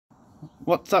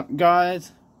What's up,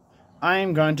 guys? I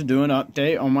am going to do an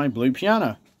update on my blue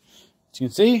piano. As you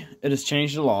can see, it has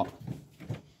changed a lot.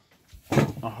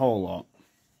 A whole lot.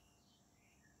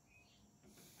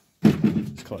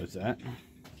 Let's close that.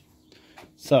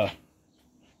 So,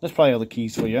 let's play all the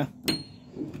keys for you.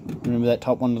 Remember that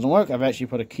top one doesn't work. I've actually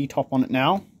put a key top on it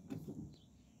now.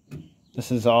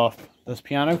 This is off this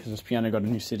piano, because this piano got a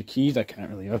new set of keys. I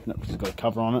can't really open it because it's got a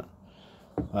cover on it.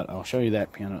 But I'll show you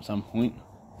that piano at some point.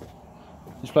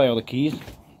 Let's play all the keys.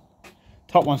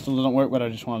 Top one still doesn't work, but I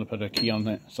just wanted to put a key on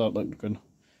it so it looked good.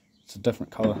 It's a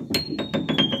different color.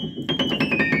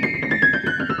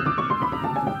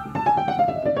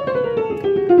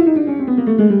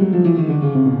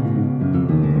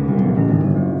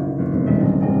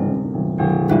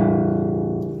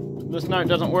 This note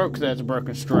doesn't work because it has a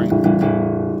broken string.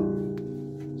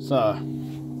 So,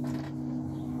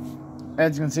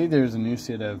 as you can see, there's a new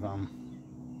set of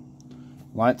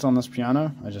lights on this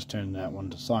piano. I just turned that one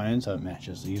to cyan so it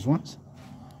matches these ones.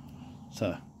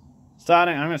 So, I'm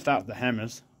going to start with the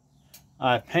hammers.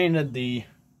 I painted the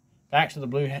backs of the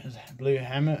blue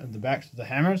hammer, the backs of the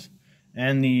hammers,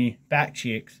 and the back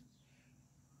checks.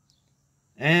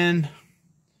 And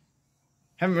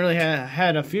haven't really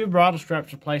had a few bridle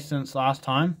straps replaced since last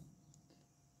time,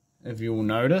 if you will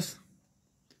notice,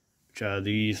 which are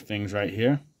these things right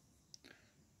here.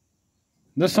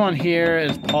 This one here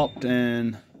is popped,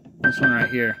 and this one right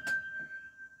here.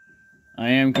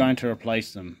 I am going to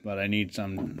replace them, but I need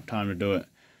some time to do it.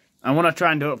 I want to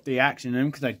try and do it with the action in,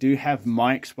 because I do have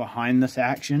mics behind this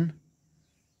action.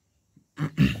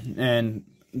 And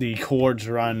the cords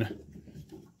run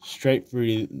straight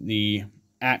through the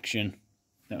action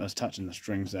that was touching the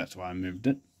strings. That's why I moved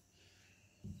it.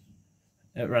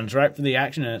 It runs right for the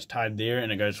action, and it's tied there,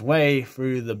 and it goes way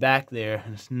through the back there,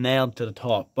 and it's nailed to the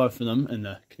top, both of them, and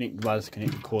the connected wires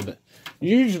connect the cord that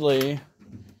usually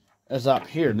is up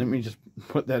here. Let me just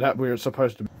put that up where it's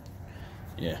supposed to be.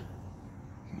 Yeah.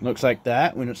 Looks like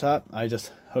that when it's up. I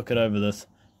just hook it over this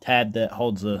tab that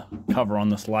holds the cover on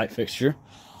this light fixture.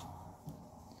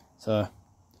 So, a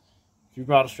few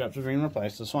bridle straps are being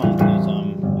replaced. This one is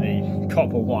a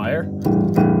copper wire.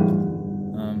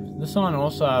 This one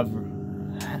also I've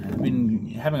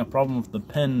been having a problem with the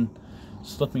pin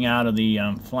slipping out of the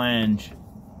flange.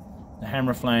 The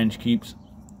hammer flange keeps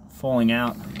falling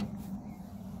out.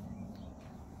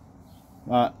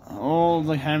 But all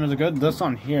the hammers are good. This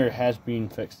one here has been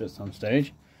fixed at some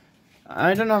stage.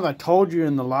 I don't know if I told you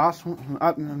in the last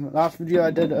video I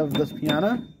did of this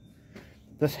piano.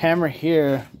 This hammer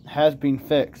here has been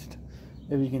fixed,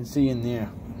 if you can see in there.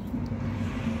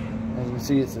 As you can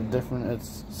see, it's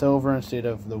silver instead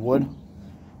of the wood.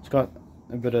 It's got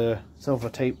a bit of silver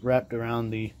tape wrapped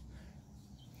around the...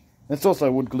 It's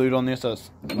also wood glued on there, so it's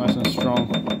nice and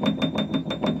strong.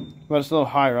 But it's a little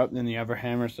higher up than the other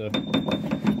hammer, so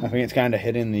I think it's kind of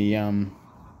hitting the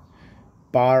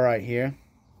bar right here.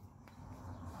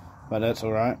 But that's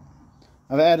alright.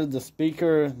 I've added the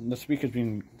speaker. The speaker's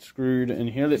been screwed in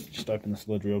here. Let's just open this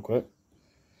lid real quick.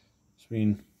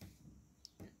 It's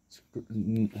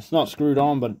not screwed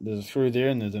on, but there's a screw there,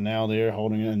 and there's a nail there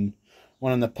holding it, and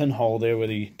one in the pinhole there where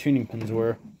the tuning pins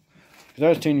were.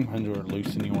 Those tuning pins were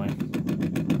loose anyway.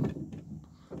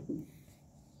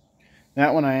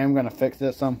 That one I am going to fix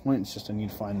at some point. It's just I need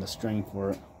to find the string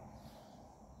for it.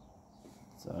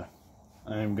 So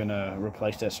I am going to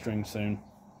replace that string soon.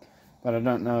 But I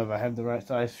don't know if I have the right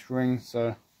size string,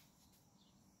 so...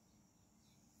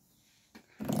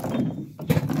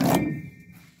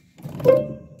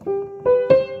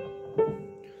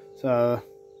 So,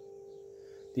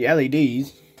 the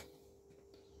LEDs,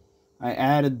 I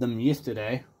added them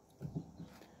yesterday.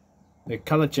 They're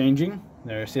color changing.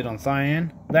 They're set on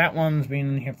cyan. That one's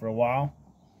been in here for a while.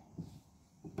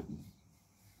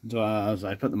 So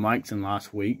I put the mics in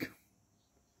last week.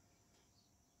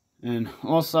 And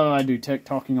also I do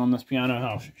TikToking on this piano.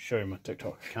 I'll show you my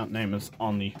TikTok account name is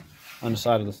on the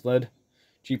underside of this lid.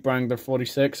 Jeep Wrangler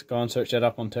 46. Go and search that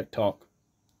up on TikTok.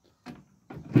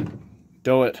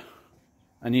 Do it.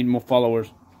 I need more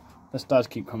followers. This does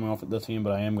keep coming off at this end,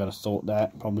 but I am going to sort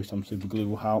that. Probably some super glue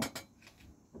will help.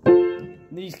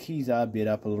 These keys are bit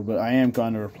up a little bit. I am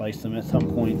going to replace them at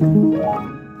some point.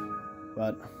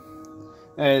 But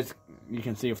as you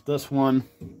can see with this one,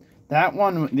 that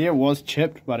one there was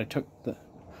chipped, but I took the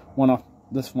one off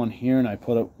this one here and I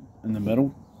put it in the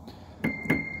middle.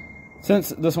 Since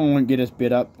this one won't get as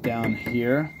bit up down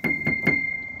here,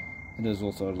 it is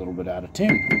also a little bit out of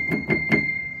tune.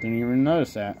 Didn't even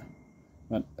notice that.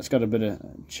 But it's got a bit of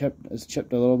chipped, it's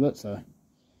chipped a little bit, so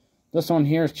this one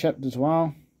here is chipped as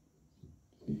well.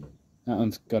 That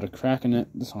one's got a crack in it.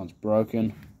 This one's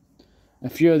broken. A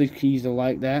few of the keys are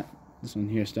like that. This one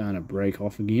here is starting to break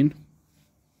off again.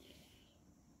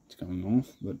 It's coming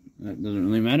off, but that doesn't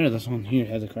really matter. This one here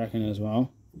has a crack in it as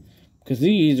well. Because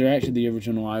these are actually the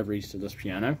original ivories to this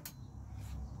piano.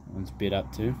 That one's bit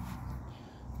up too.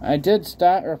 I did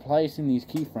start replacing these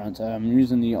key fronts. I'm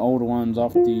using the older ones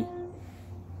off the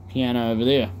piano over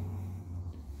there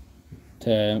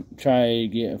to try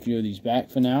get a few of these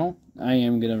back for now. I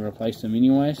am going to replace them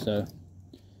anyway, so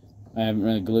I haven't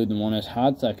really glued them on as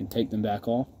hard so I can take them back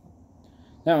off.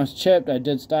 That one's chipped. I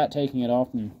did start taking it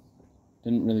off and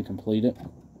didn't really complete it.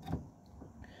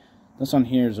 This one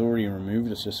here is already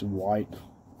removed. It's just white.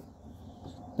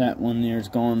 That one there is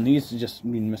gone. These have just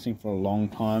been missing for a long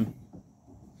time.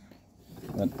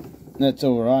 But that's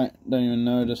alright. Don't even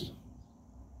notice.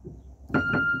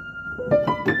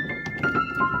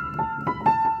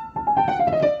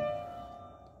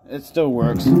 It still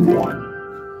works.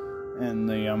 And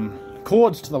the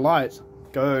cords to the lights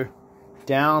go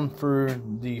down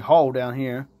through the hole down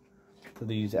here to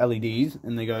these LEDs,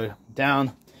 and they go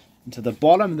down into the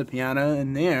bottom of the piano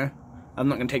in there. I'm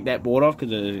not going to take that board off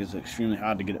because it is extremely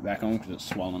hard to get it back on because it's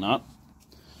swollen up.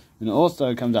 And it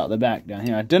also comes out the back down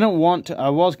here. I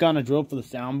was going to drill for the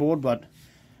soundboard, but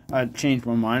I changed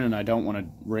my mind and I don't want to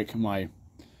wreck my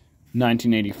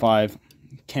 1985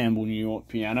 Campbell New York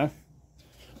piano.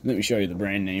 Let me show you the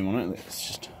brand name on it. Let's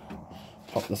just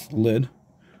pop this lid,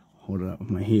 hold it up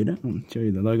with my head, and show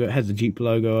you the logo. It has the Jeep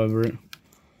logo over it.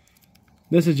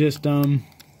 This is just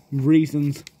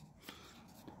reasons.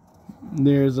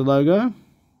 There's the logo.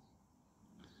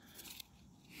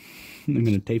 I'm going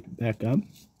to tape it back up.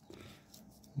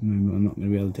 Maybe I'm not going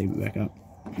to be able to tape it back up.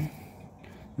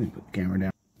 Let me put the camera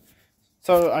down.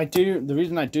 So the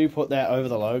reason I do put that over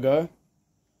the logo,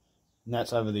 and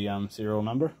that's over the serial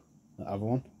number, the other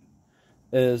one,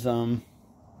 is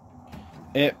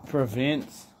it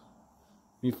prevents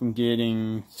me from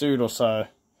getting sued or so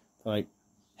for like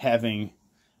having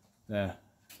the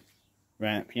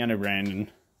piano brand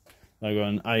and logo.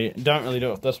 And I don't really do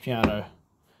it with this piano,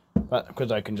 but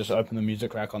because I can just open the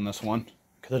music rack on this one,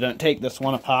 because I don't take this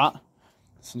one apart.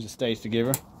 This one just stays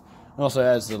together. It also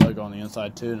has the logo on the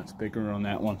inside too, and it's bigger on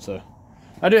that one. So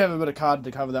I do have a bit of card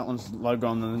to cover that one's logo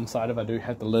on the inside if I do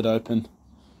have the lid open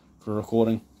for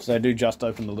recording, because I do just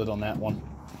open the lid on that one.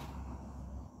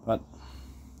 But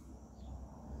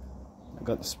I've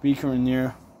got the speaker in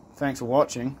there. Thanks for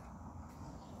watching.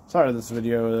 Sorry this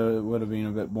video would have been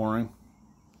a bit boring.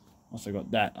 Also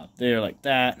got that up there like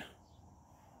that.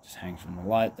 Just hangs from the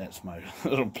light. That's my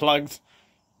little plugs.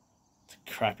 It's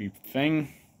a crappy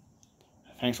thing.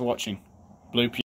 Thanks for watching. Blue P